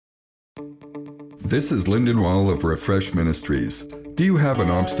This is Lyndon Wall of Refresh Ministries. Do you have an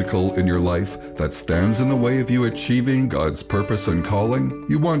obstacle in your life that stands in the way of you achieving God's purpose and calling?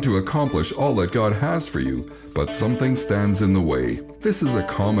 You want to accomplish all that God has for you, but something stands in the way. This is a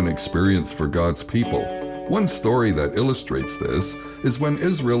common experience for God's people. One story that illustrates this is when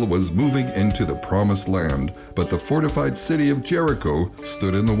Israel was moving into the promised land, but the fortified city of Jericho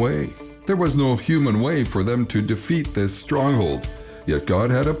stood in the way. There was no human way for them to defeat this stronghold. Yet God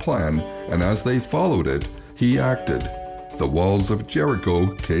had a plan, and as they followed it, He acted. The walls of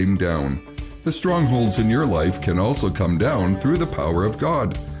Jericho came down. The strongholds in your life can also come down through the power of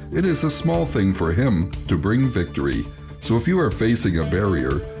God. It is a small thing for Him to bring victory. So if you are facing a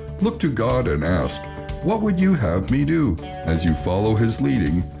barrier, look to God and ask, "What would you have me do?" As you follow His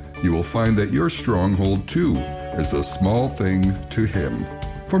leading, you will find that your stronghold too is a small thing to Him.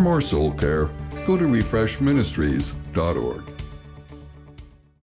 For more soul care, go to refreshministries.org.